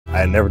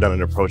had never done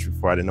an approach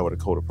before. I didn't know what a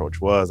cold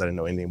approach was. I didn't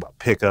know anything about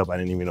pickup. I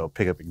didn't even know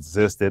pickup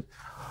existed.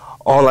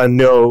 All I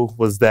know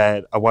was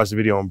that I watched a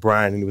video on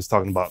Brian and he was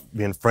talking about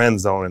being friend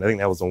zone. And I think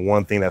that was the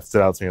one thing that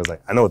stood out to me. I was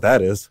like, I know what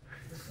that is.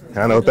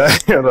 I know what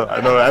that,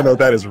 I know what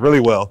that is really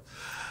well.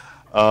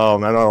 I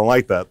know I don't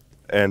like that.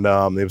 And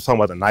they was talking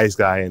about the nice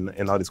guy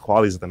and all these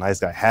qualities that the nice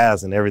guy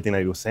has, and everything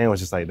that he was saying was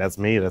just like, that's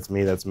me, that's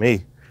me, that's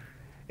me.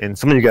 And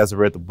some of you guys have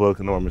read the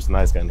book, I know I'm Mr.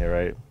 Nice Guy in here,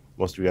 right?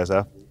 Most of you guys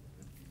have.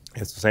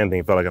 It's the same thing.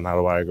 It felt like an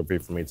autobiography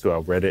for me too. I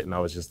read it and I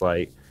was just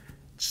like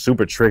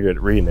super triggered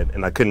reading it,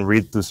 and I couldn't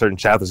read through certain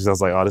chapters because I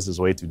was like, oh, this is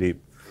way too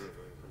deep.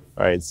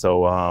 All right,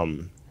 so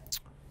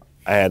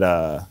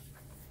I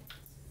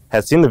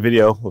had seen the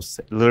video. Was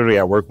literally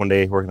at work one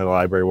day, working in the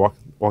library,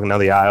 walking down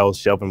the aisles,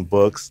 shelving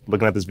books,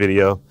 looking at this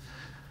video,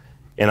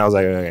 and I was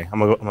like, okay, I'm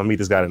gonna meet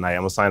this guy tonight. I'm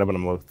gonna sign up and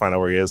I'm gonna find out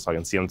where he is so I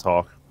can see him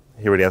talk,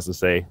 hear what he has to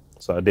say.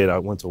 So I did. I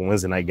went to a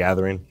Wednesday night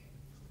gathering,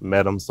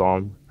 met him, saw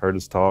him, heard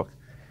his talk.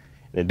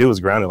 And the dude was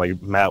grounded,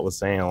 like Matt was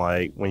saying,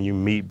 like when you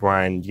meet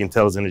Brian, you can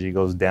tell his energy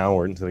goes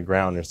downward into the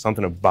ground. There's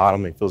something about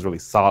him, it feels really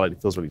solid,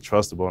 it feels really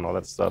trustable and all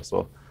that stuff.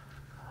 So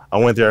I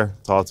went there,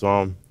 talked to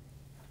him,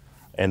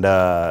 and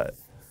it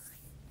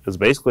was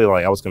basically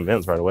like I was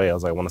convinced right away. I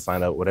was like, I want to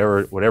sign up.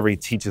 Whatever he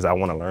teaches, I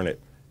want to learn it.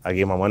 I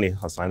gave my money,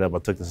 I signed up. I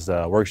took this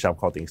workshop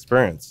called The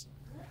Experience.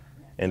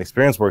 And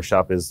Experience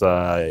Workshop is,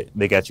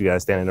 they got you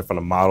guys standing in front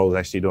of models,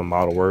 actually doing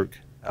model work,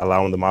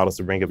 allowing the models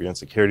to bring up your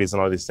insecurities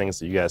and all these things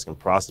so you guys can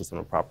process them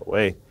in a proper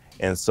way.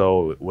 And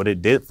so what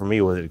it did for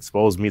me was it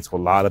exposed me to a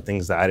lot of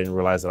things that I didn't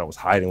realize that I was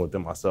hiding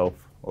within myself.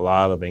 A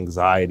lot of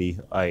anxiety.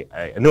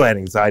 I knew I had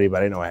anxiety, but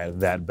I didn't know I had it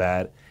that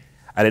bad.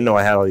 I didn't know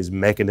I had all these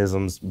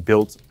mechanisms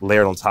built,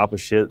 layered on top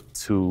of shit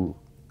to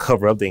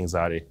cover up the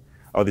anxiety.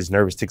 All these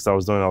nervous tics I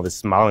was doing, all this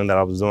smiling that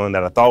I was doing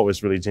that I thought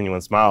was really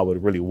genuine smile, but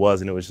it really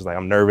wasn't. It was just like,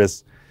 I'm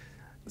nervous.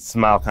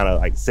 Smile kind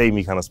of like saved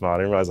me kind of smile. I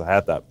didn't realize I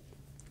had that.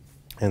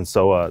 And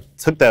so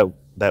took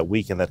that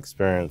week and that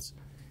experience,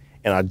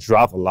 and I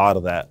dropped a lot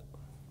of that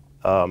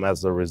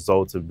as a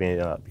result of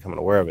becoming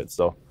aware of it.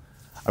 So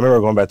I remember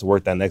going back to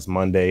work that next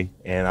Monday,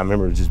 and I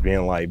remember just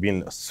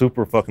being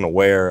super fucking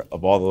aware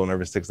of all the little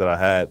nervous tics that I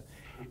had,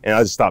 and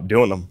I just stopped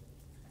doing them.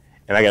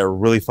 And I got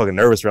really fucking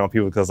nervous around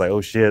people because like,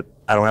 oh shit,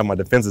 I don't have my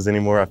defenses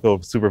anymore. I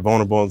feel super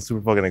vulnerable and super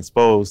fucking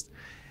exposed.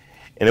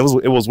 And it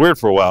was weird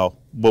for a while.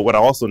 But what I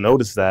also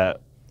noticed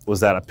was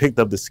that I picked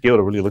up the skill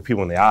to really look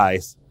people in the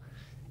eyes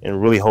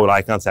and really hold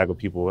eye contact with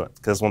people.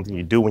 Because that's one thing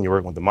you do when you're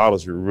working with the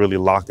models, you're really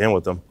locked in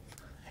with them.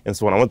 And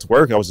so when I went to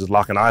work, I was just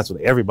locking eyes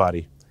with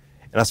everybody.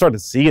 And I started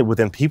to see it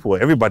within people.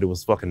 Everybody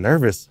was fucking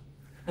nervous.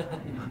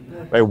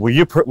 Like when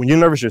you're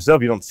nervous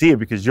yourself, you don't see it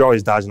because you're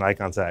always dodging eye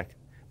contact.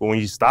 But when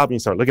you stop and you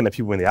start looking at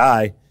people in the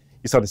eye,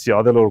 you start to see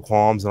all their little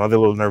qualms and all their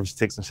little nervous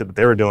tics and shit that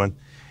they were doing.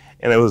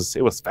 And it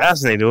was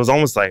fascinating. It was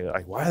almost like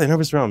why are they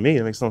nervous around me?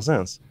 It makes no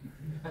sense.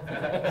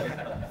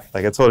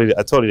 Like I totally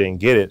didn't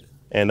get it.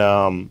 And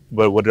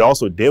but what it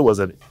also did was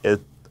that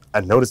I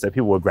noticed that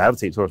people would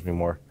gravitate towards me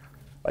more.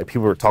 Like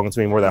people were talking to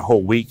me more that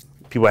whole week.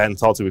 People I hadn't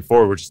talked to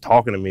before were just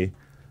talking to me.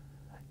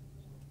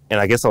 And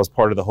I guess that was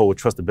part of the whole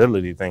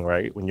trustability thing,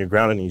 right? When you're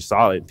grounded and you're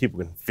solid, people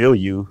can feel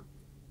you,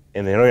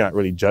 and they know you're not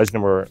really judging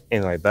them or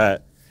anything like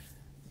that.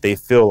 They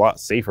feel a lot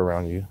safer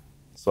around you.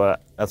 So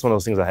that's one of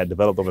those things I had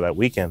developed over that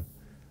weekend.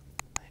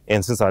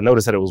 And since I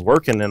noticed that it was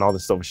working and all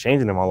this stuff was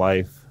changing in my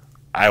life,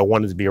 I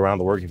wanted to be around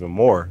the work even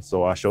more.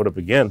 So I showed up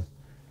again.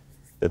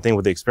 The thing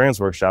with the Experience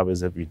Workshop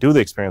is if you do the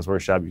Experience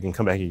Workshop, you can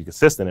come back and you can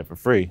assist in it for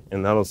free.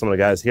 And I know some of the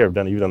guys here have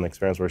done it. You've done the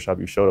Experience Workshop.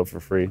 You showed up for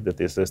free, did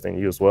the assisting,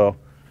 you as well.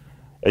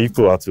 You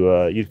flew out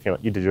to, you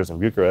did yours in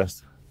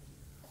Bucharest.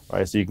 All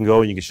right, so you can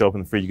go and you can show up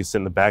in the free. You can sit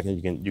in the back and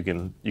you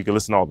can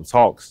listen to all the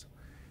talks.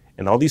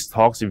 And all these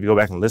talks, if you go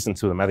back and listen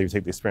to them after you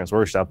take the Experience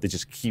Workshop, they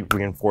just keep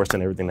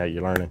reinforcing everything that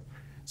you're learning.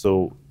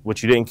 So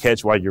what you didn't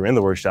catch while you're in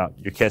the workshop,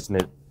 you're catching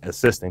it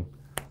assisting.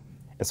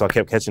 And so I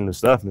kept catching new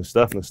stuff, and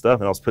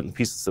I was putting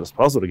pieces to this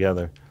puzzle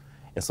together.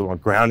 And so my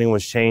grounding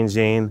was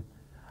changing.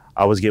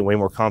 I was getting way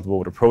more comfortable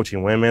with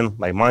approaching women.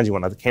 Like, mind you,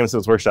 when I came to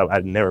this workshop, I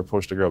had never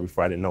approached a girl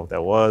before. I didn't know what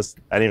that was.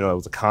 I didn't know it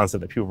was a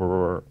concept that people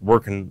were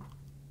working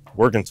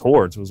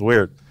towards. It was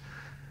weird.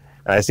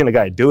 And I seen a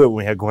guy do it when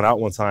we had going out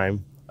one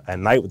time at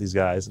night with these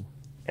guys. And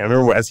I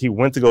remember as he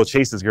went to go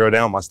chase this girl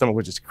down, my stomach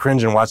was just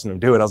cringing watching him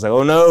do it. I was like,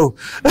 oh no.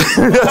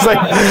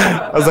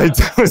 I was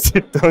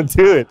like, don't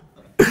do it.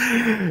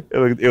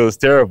 It was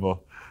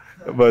terrible.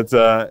 But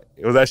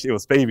it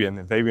was Fabian.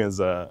 And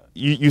Fabian's,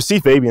 you see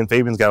Fabian.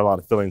 Fabian's got a lot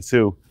of feeling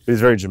too. He's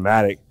very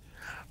dramatic.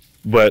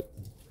 But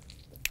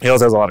he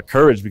also has a lot of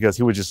courage because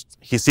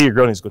he'd see a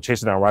girl and he'd just go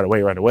chase her down right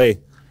away.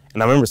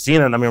 And I remember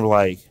seeing it and I remember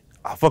like,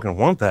 I fucking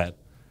want that.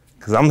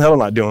 Because I'm hell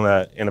not doing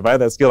that. And if I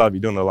had that skill, I'd be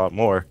doing it a lot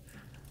more.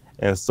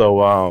 And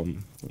so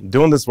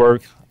doing this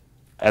work,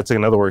 I took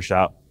another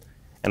workshop.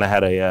 And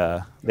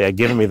they had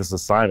given me this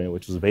assignment,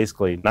 which was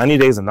basically 90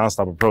 days of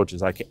nonstop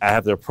approaches. I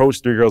have to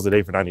approach 3 girls a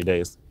day for 90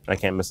 days. I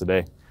can't miss a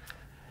day.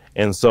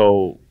 And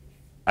so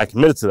I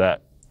committed to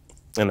that.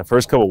 And the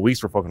first couple of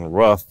weeks were fucking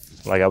rough.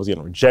 Like I was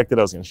getting rejected,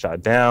 I was getting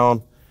shot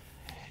down.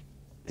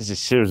 it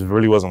just shit just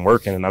really wasn't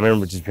working. And I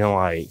remember just being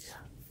like,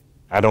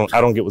 I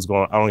don't get what's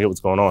going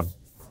on.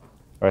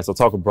 All right, so I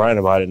talked with Brian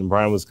about it, and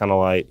Brian was kind of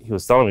like, he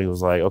was telling me, he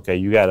was like, okay,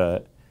 you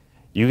gotta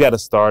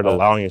start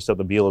allowing yourself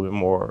to be a little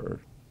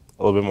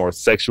bit more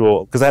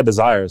sexual, because I had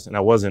desires, and I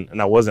wasn't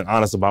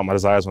honest about my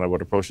desires when I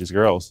would approach these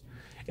girls.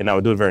 And I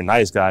would do it very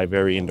nice guy,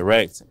 very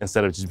indirect,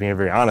 instead of just being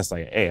very honest,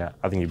 like, hey,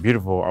 I think you're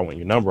beautiful, I want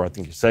your number, I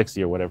think you're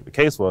sexy, or whatever the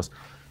case was.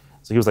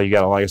 So he was like, you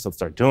gotta allow yourself to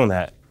start doing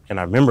that. And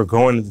I remember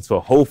going into a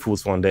Whole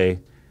Foods one day,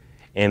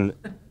 and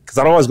because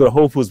I'd always go to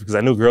Whole Foods because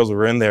I knew girls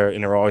were in there,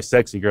 and there were always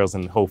sexy girls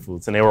in Whole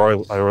Foods, and they were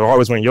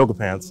always wearing yoga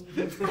pants.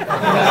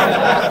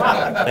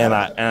 and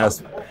I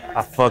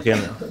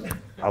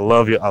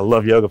love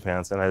yoga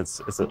pants, and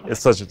it's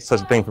such a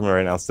thing for me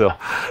right now still.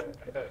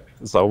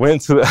 So I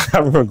went to I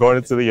remember going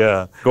into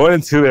there,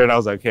 and I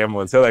was like, okay, I'm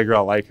gonna tell that girl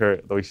I like her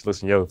the way she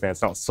looks in yoga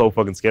pants. And I was so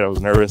fucking scared, I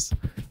was nervous,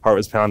 heart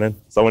was pounding.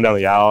 So I went down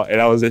the aisle, and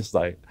I was just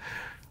like,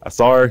 I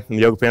saw her in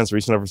the yoga pants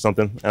reaching up for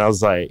something, and I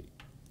was like,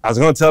 I was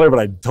gonna tell her, but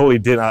I totally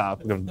didn't.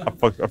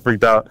 I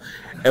freaked out,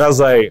 and I was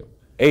like,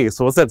 hey,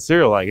 so what's that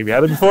cereal like? Have you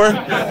had it before?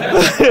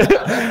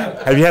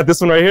 Have you had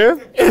this one right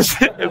here?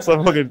 And so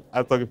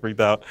I fucking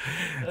freaked out.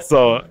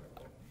 So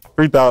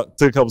freaked out,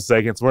 took a couple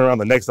seconds, went around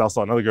the next house,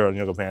 saw another girl in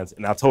yoga pants,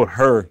 and I told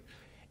her,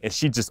 and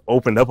she just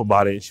opened up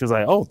about it. She was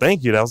like, oh,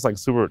 thank you. That was like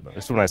super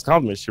nice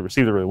compliment. She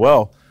received it really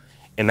well.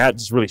 And that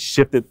just really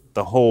shifted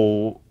the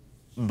whole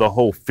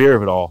fear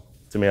of it all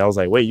to me. I was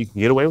like, wait, you can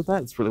get away with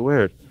that? It's really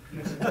weird.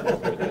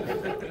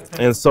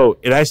 And so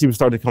it actually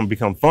started to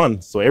become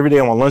fun. So every day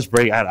on my lunch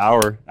break, I had an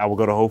hour. I would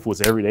go to Whole Foods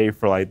every day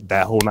for like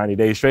that whole 90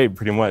 days straight,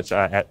 pretty much.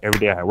 Every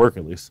day I had work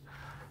at least.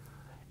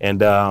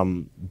 And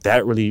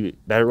that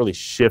really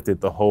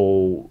shifted the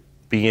whole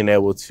being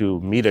able to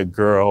meet a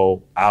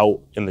girl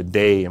out in the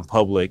day in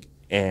public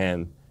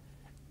and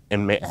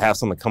have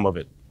something come of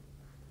it.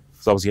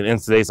 So I was getting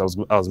into dates. I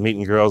was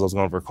meeting girls. I was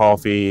going for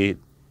coffee.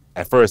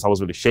 At first, I was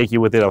really shaky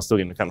with it. I was still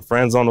getting kind of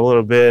friend zone a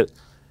little bit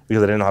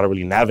because I didn't know how to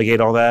really navigate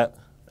all that.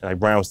 And like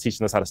Brian was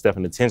teaching us how to step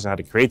into tension, how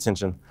to create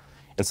tension.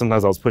 And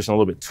sometimes I was pushing a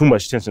little bit too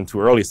much tension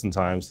too early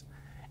sometimes,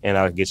 and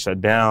I would get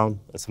shut down.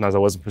 And sometimes I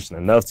wasn't pushing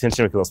enough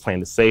tension because I was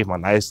playing it safe. My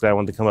nice guy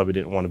wanted to come up. It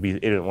didn't want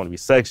to be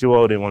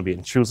sexual. It didn't want to be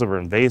intrusive or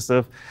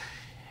invasive.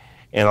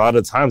 And a lot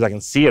of the times I can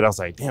see it. I was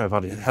like, damn, if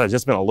I had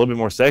just been a little bit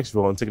more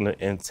sexual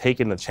and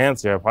taken the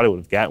chance there, I probably would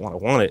have gotten what I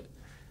wanted.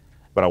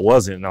 But I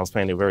wasn't, and I was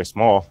playing it very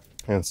small.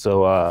 And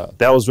so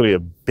that was really a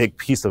big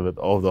piece of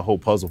the whole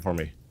puzzle for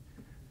me.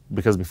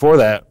 Because before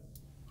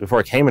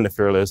I came into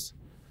Fearless,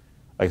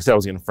 like I said, I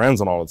was getting friends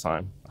on all the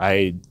time.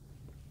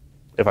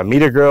 If I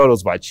meet a girl, it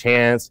was by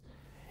chance.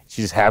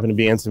 She just happened to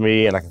be into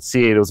me, and I can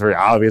see it. It was very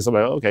obvious. I'm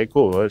like, okay,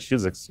 cool. Well,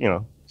 she's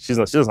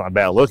not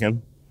bad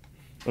looking,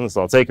 and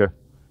so I'll take her.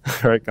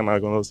 Right? I'm not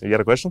going to listen. You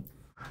got a question?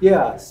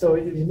 Yeah. So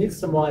if you meet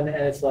someone,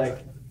 and it's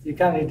like you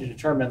kind of need to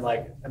determine,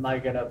 like, am I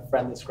going to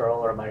friend this girl,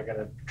 or am I going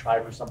to try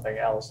for something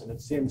else? And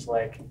it seems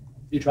like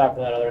you try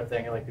for that other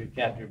thing, and like you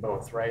can't do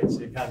both, right?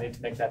 So you kind of need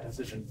to make that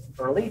decision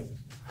early.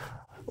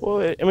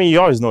 Well, I mean, you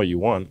always know what you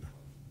want.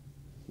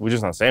 We're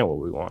just not saying what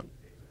we want.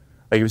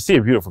 Like, if you see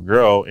a beautiful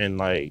girl and,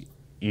 like,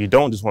 you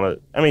don't just want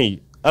to, I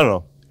mean, I don't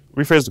know.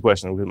 Rephrase the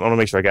question. I want to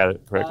make sure I got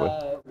it correctly.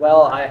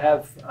 Well, I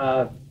have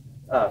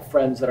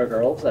friends that are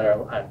girls that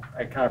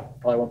I kind of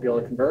probably won't be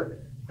able to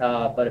convert.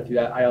 But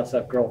I also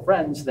have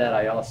girlfriends that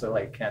I also,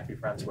 like, can't be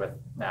friends with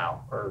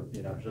now, or,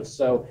 just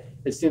so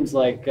it seems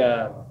like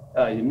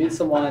you meet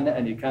someone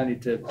and you kind of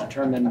need to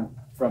determine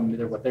from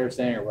either what they're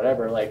saying or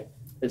whatever, like,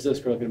 is this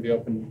girl going to be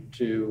open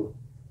to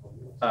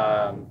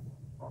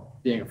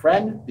being a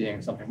friend,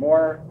 being something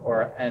more,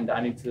 and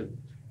I need to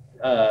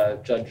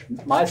judge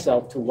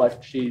myself to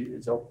what she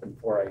is open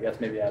for, I guess,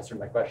 maybe answering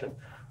my question.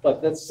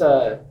 But that's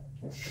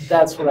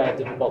what I have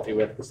difficulty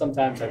with, because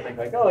sometimes I think,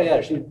 like, oh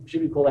yeah, she'd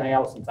be cool to hang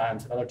out with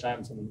sometimes, and other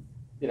times, and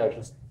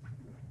just.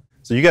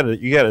 So you gotta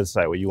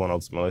decide what you want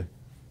ultimately.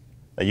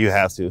 Like, you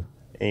have to,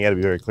 and you gotta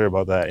be very clear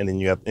about that, and then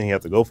you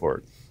have to go for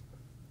it.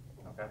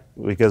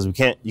 Because you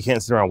can't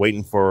sit around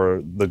waiting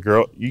for the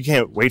girl. You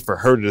can't wait for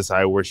her to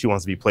decide where she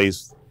wants to be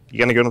placed. You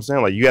gotta get what I'm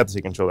saying? Like, you have to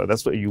take control of that.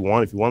 That's what you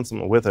want. If you want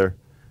someone with her,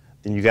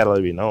 then you gotta let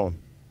it be known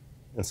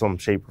in some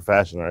shape or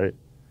fashion, right?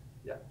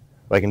 Yeah.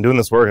 Like, in doing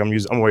this work,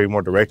 I'm way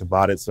more direct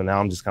about it. So now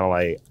I'm just kind of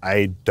like,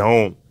 I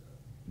don't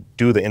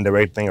do the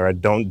indirect thing, or I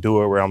don't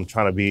do it where I'm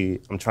trying to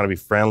be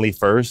friendly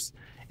first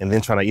and then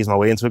trying to ease my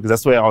way into it, because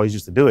that's the way I always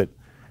used to do it.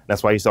 And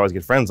that's why I used to always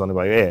get friends on it,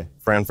 like, yeah,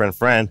 friend.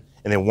 And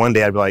then one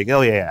day I'd be like,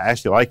 oh yeah, I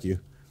actually like you.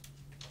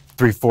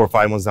 3, 4,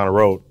 5 months down the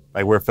road,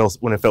 like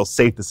when it felt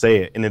safe to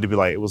say it, and it'd be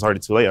like, it was already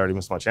too late. I already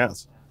missed my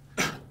chance.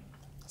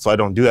 So I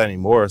don't do that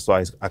anymore. So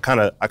I kind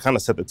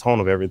of set the tone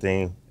of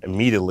everything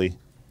immediately,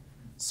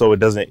 so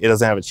it doesn't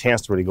have a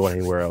chance to really go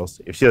anywhere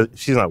else. If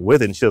she's not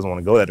with it and she doesn't want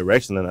to go that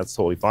direction, then that's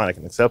totally fine. I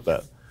can accept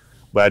that.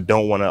 But I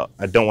don't want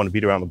to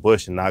beat around the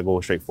bush and not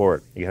go straight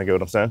forward. You kind of get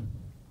what I'm saying?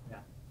 Yeah.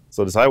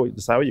 So decide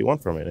what you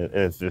want from it. And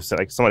if there's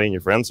like somebody in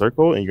your friend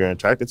circle and you're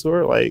attracted to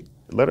her, like,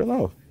 let her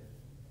know.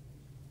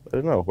 I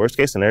don't know. Worst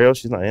case scenario,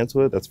 she's not into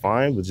it. That's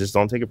fine, but just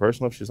don't take it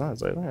personal if she's not.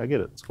 It's like, I get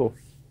it. It's cool.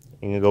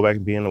 You can go back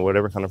and be in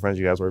whatever kind of friends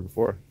you guys were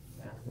before.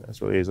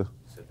 That's really easy.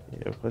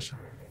 Yeah, question.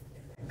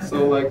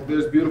 So, like,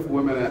 there's beautiful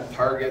women at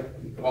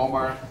Target,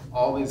 Walmart,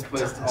 all these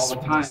places all the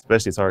time.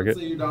 Especially Target.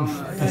 Let's say you're down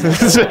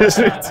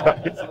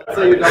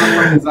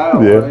one of these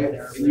aisles, right?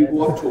 And you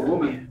go up to a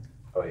woman.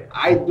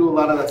 I do a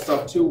lot of that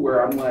stuff too,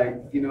 where I'm like,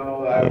 you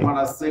know, I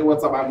want to say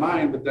what's on my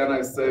mind, but then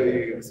I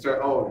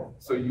start, oh,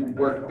 so you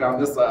work down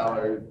this aisle,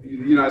 or,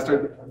 you know, I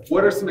start,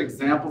 what are some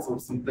examples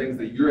of some things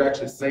that you're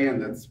actually saying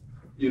that's,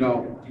 you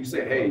know, you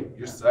say, hey,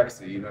 you're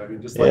sexy, you know what I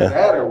mean? Just like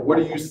that, or what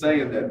are you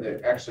saying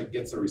that actually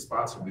gets a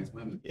response from these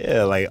women?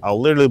 Yeah, like, I'll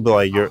literally be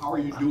like, how are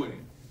you doing it?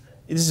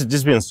 It's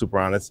just being super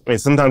honest. I mean,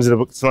 sometimes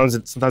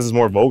it's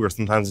more vulgar.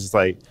 Sometimes it's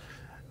like,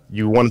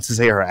 you wanted to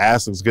say her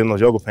ass looks good in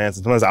those yoga pants,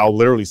 and sometimes I'll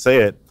literally say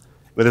it.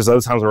 But there's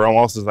other times where I'm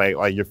also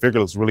like your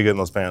figure looks really good in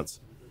those pants.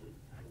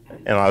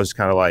 And I was just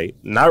kind of like,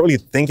 not really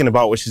thinking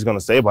about what she's going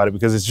to say about it,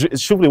 because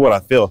it's truly what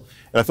I feel.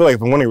 And I feel like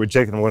if I'm going to get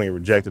rejected, I'm going to get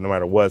rejected no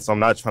matter what. So I'm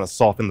not trying to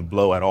soften the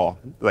blow at all.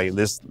 Like,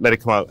 just let it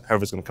come out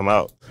however it's going to come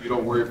out. You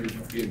don't worry if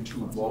you're being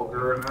too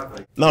vulgar or not?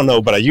 Like, no,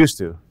 but I used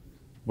to.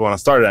 But when I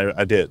started,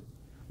 I did.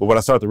 But what I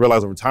started to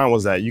realize over time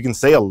was that you can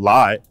say a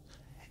lot.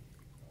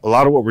 A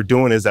lot of what we're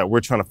doing is that we're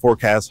trying to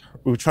forecast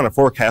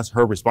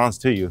her response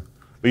to you.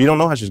 But you don't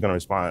know how she's going to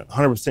respond.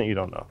 100% you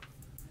don't know.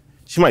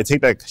 She might take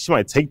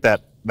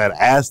that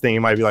ass thing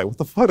and might be like, what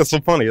the fuck? That's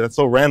so funny. That's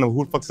so random.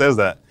 Who the fuck says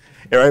that?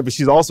 Yeah, right? But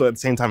she's also at the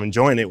same time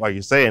enjoying it while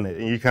you're saying it.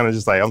 And you kind of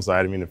just like, I'm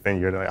sorry, I didn't mean to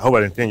offend you. Like, I hope I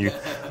didn't offend you.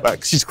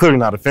 Like, she's clearly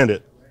not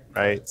offended,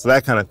 right? So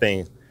that kind of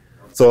thing.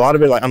 So a lot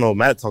of it, like, I know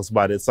Matt talks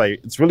about it. It's like,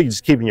 it's really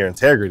just keeping your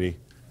integrity.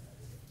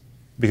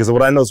 Because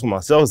what I notice for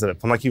myself is that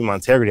if I'm not keeping my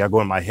integrity, I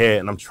go in my head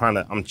and I'm trying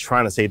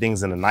to say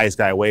things in a nice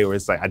guy way where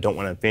it's like, I don't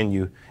want to offend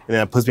you. And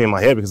then it puts me in my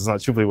head because it's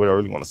not truthfully what I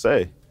really want to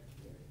say.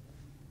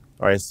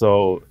 All right,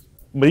 so,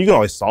 but you can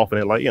always soften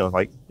it, like, you know,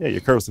 like, yeah, your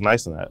curves are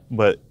nice in that,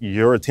 but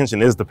your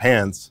intention is the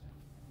pants.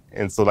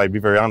 And so, like, be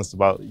very honest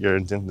about your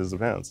intention is the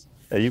pants.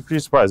 Yeah, you're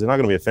pretty surprised. They're not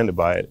going to be offended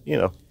by it, you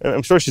know. And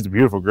I'm sure she's a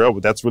beautiful girl,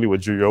 but that's really what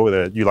drew you over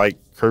there. You like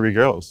curvy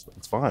girls.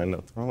 It's fine.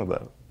 Nothing wrong with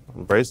that.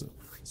 Embrace it.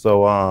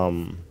 So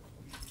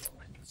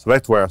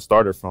back to where I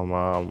started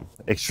from,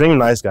 extreme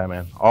nice guy,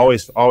 man.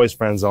 Always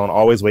friend zone,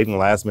 always waiting the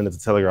last minute to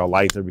tell a girl I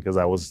liked her because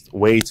I was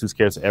way too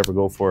scared to ever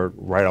go for it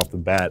right off the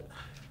bat.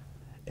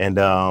 And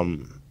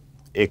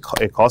it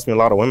cost me a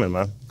lot of women,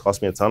 man. It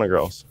cost me a ton of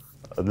girls.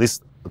 At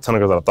least a ton of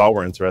girls that I thought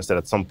were interested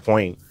at some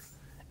point,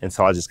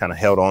 until I just kind of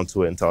held on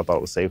to it until I thought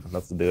it was safe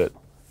enough to do it.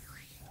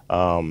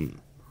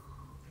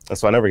 And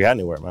so I never got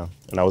anywhere, man.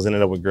 And I was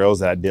ending up with girls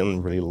that I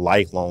didn't really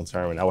like long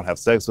term, and I would have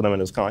sex with them, and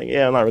it was kind of like,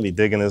 yeah, I'm not really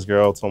digging this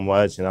girl so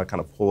much, and I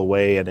kind of pull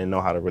away. I didn't know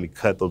how to really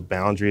cut those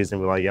boundaries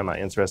and be like, yeah, I'm not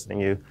interested in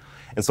you.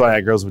 And so I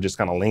had girls who would just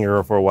kind of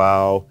linger for a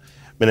while,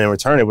 but in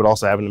return, it would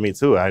also happen to me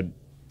too.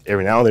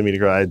 Every now and then meet a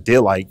girl I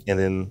did like, and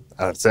then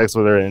I'd have sex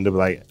with her, and it'd be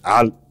like,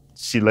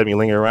 she'd let me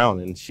linger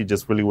around, and she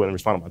just really wouldn't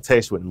respond to my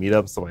text, she wouldn't meet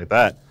up, stuff like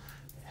that.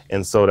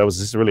 And so that was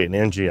just really an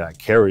energy I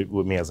carried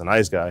with me as a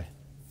nice guy.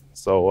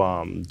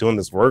 So doing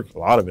this work, a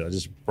lot of it, I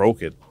just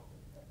broke it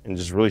and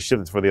just really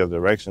shifted for the other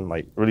direction,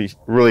 like really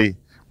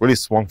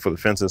swung for the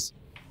fences,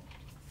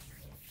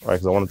 right?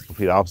 Because I wanted the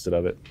complete opposite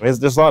of it. I mean,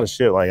 there's a lot of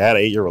shit. Like, I had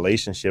an 8-year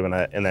relationship,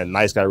 and that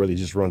nice guy really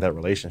just ruined that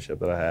relationship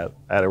that I had.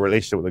 I had a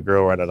relationship with a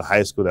girl right out of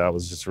high school that I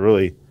was just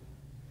really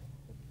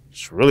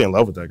in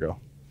love with that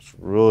girl. Just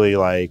really,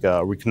 like,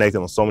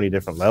 reconnected on so many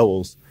different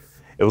levels.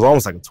 It was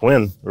almost like a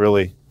twin,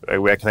 really. Like,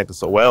 we had connected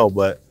so well,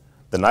 but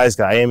the nice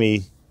guy,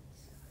 Amy,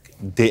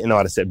 didn't know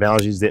how to set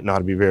boundaries, didn't know how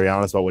to be very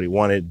honest about what he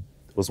wanted,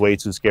 was way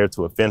too scared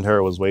to offend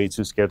her, was way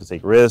too scared to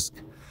take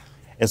risks.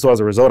 And so as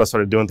a result, I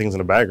started doing things in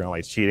the background,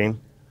 like cheating,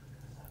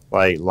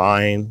 like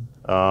lying,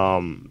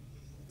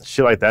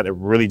 shit like that. It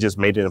really just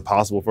made it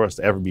impossible for us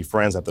to ever be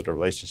friends after the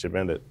relationship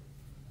ended.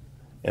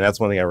 And that's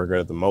one thing I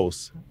regretted the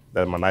most,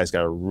 that my nice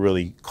guy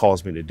really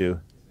caused me to do.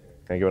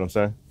 Can you get what I'm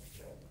saying?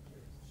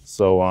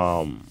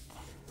 So,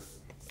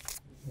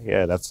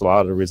 yeah, that's a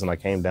lot of the reason I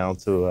came down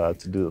to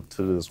do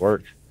this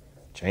work.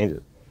 Change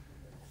it.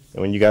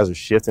 And when you guys are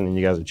shifting and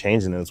you guys are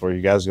changing, it's where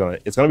you guys are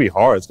it's gonna be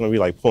hard. It's gonna be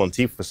like pulling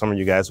teeth for some of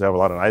you guys who have a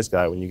lot of nice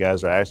guy when you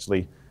guys are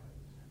actually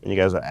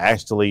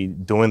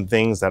doing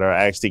things that are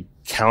actually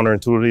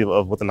counterintuitive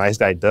of what the nice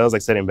guy does,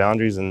 like setting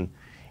boundaries and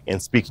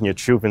speaking your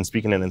truth and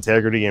speaking in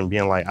integrity and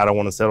being like, I don't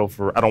want to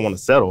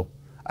settle.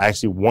 I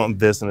actually want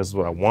this, and this is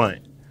what I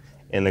want.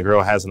 And the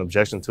girl has an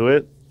objection to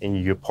it,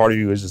 and your part of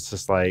you is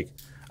just like,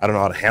 I don't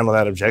know how to handle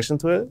that objection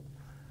to it.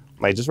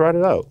 Like, just ride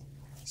it out.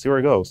 See where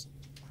it goes.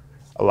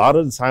 A lot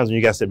of the times when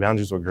you guys set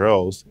boundaries with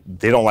girls,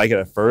 they don't like it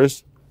at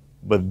first,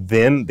 but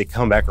then they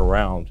come back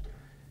around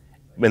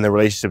and the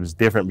relationship is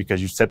different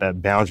because you set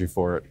that boundary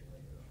for it.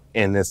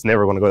 And it's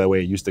never going to go that way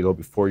it used to go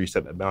before you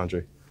set that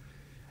boundary.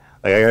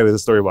 Like, I got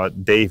this story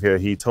about Dave here.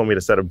 He told me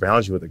to set a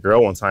boundary with a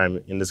girl one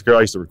time, and this girl,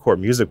 I used to record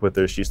music with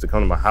her. She used to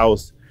come to my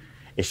house,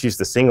 and she used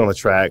to sing on the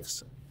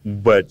tracks,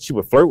 but she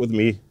would flirt with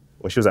me.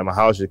 When she was at my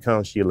house, she'd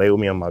come, she'd lay with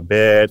me on my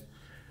bed.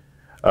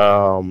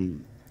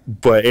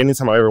 But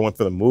anytime I ever went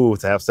for the move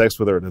to have sex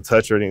with her, to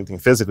touch her or anything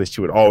physically,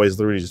 she would always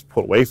literally just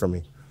pull away from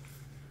me.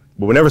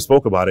 But we never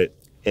spoke about it.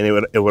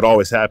 and it would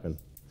always happen.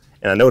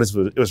 And I noticed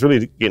it was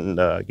really getting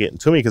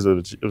to me because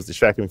it was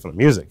distracting me from the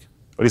music.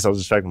 At least I was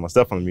distracting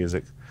myself from the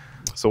music.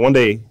 So one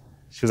day,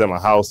 she was at my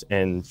house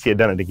and she had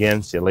done it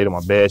again. She had laid on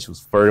my bed. She was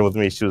flirting with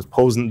me. She was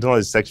posing, doing all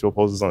these sexual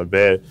poses on the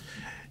bed.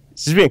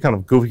 She's being kind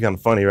of goofy, kind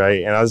of funny,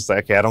 right? And I was just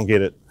like, okay, I don't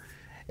get it.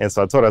 And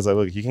so I told her, I was like,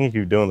 look, you can't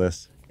keep doing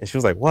this. And she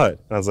was like, what?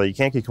 And I was like, you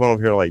can't keep coming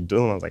over here like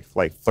doing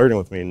like flirting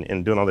with me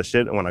and doing all this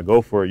shit. And when I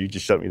go for it, you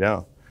just shut me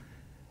down.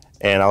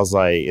 And I was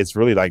like, it's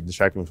really like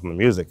distracting me from the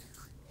music.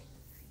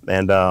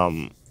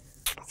 And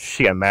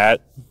she got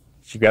mad.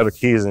 She grabbed her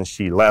keys and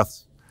she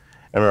left.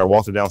 I remember I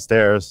walked her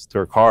downstairs to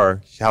her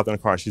car. She hopped in the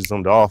car and she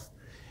zoomed off.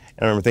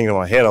 And I remember thinking in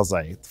my head, I was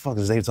like, what the fuck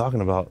is Dave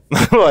talking about?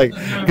 Like,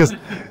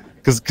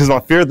 because my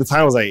fear at the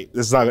time was like,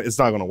 it's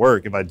not going to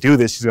work. If I do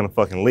this, she's going to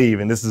fucking leave.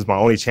 And this is my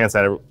only chance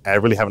at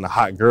really having a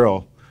hot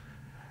girl.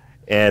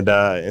 And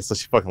so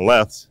she fucking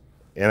left.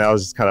 And I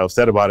was just kind of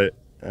upset about it.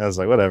 And I was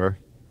like, whatever.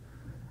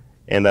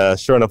 And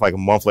sure enough, like a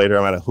month later,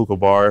 I'm at a hookah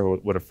bar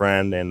with a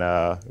friend. And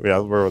we're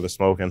over there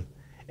smoking.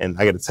 And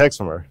I get a text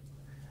from her.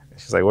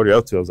 She's like, what are you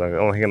up to? I was like,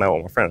 I'm hanging out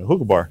with my friend at a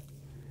hookah bar.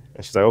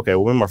 And she's like, okay,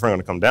 well, when my friend going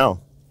to come down?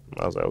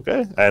 I was like,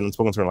 okay. I hadn't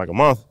spoken to her in like a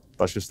month.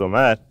 Thought she was still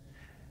mad.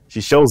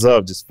 She shows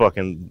up just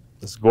fucking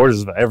as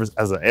gorgeous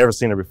as I've ever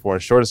seen her before.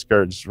 Shortest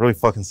skirt, just really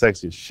fucking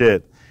sexy as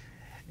shit.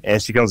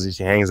 And she comes and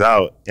she hangs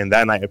out. And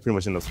that night I pretty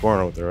much ended up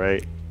scoring with her,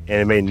 right?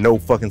 And it made no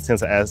fucking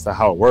sense as to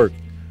how it worked.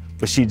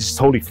 But she just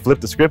totally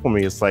flipped the script on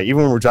me. It's like,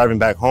 even when we're driving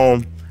back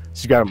home,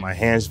 she got my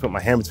hand, she put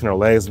my hand between her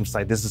legs. I'm just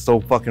like, this is so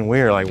fucking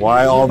weird. Like,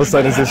 why all of a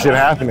sudden is this shit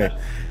happening?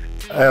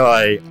 And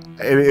like,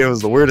 it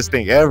was the weirdest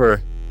thing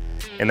ever.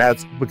 And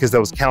that's because that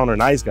was counter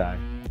nice guy,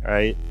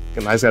 right?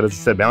 A nice guy doesn't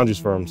set boundaries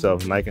for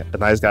himself. A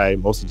nice guy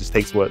mostly just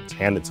takes what's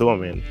handed to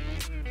him, and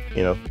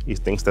you know, he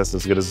thinks that's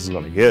as good as it's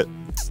gonna get.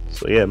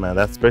 So yeah, man,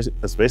 that's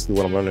basically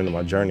what I'm learning in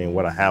my journey and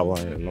what I have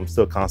learned, and I'm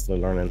still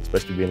constantly learning,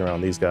 especially being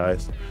around these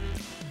guys.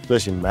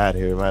 Especially Matt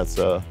here. Matt's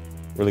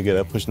really good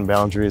at pushing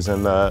boundaries,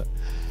 and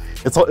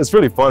it's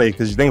really funny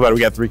because you think about it,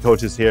 we got 3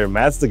 coaches here.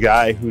 Matt's the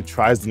guy who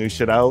tries the new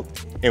shit out,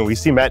 and we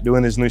see Matt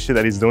doing this new shit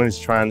that he's doing.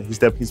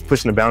 He's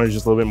pushing the boundaries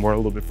just a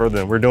little bit further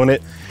than we're doing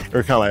it. And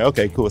we're kind of like,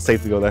 okay, cool, it's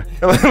safe to go there.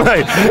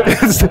 Like,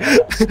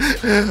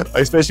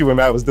 especially when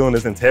Matt was doing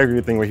this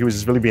integrity thing where he was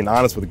just really being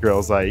honest with the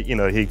girls. Like, you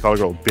know, he called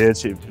a girl a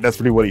bitch.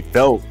 That's really what he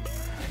felt.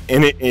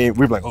 And we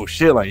were like, oh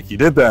shit, like he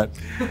did that,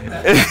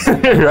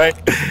 right?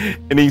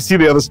 And then you see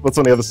what's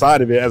on the other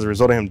side of it as a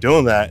result of him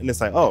doing that, and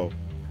it's like, oh,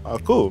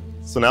 cool.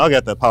 So now I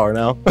got that power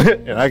now,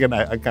 and I kind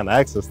of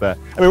access that.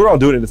 I mean, we're all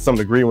doing it to some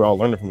degree. We're all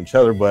learning from each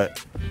other,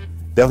 but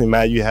definitely,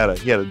 Matt, you had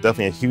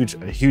definitely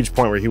a huge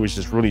point where he was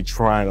just really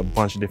trying a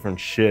bunch of different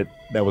shit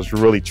that was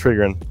really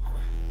triggering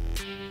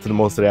to the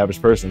most of the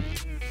average person.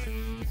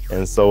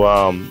 And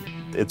so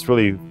it's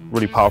really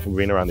powerful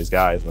being around these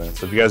guys, man.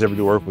 So if you guys ever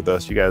do work with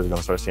us, you guys are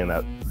gonna start seeing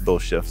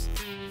those shifts.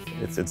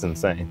 It's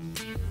insane.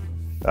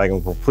 Like,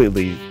 I'm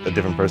completely a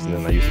different person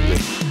than I used to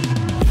be.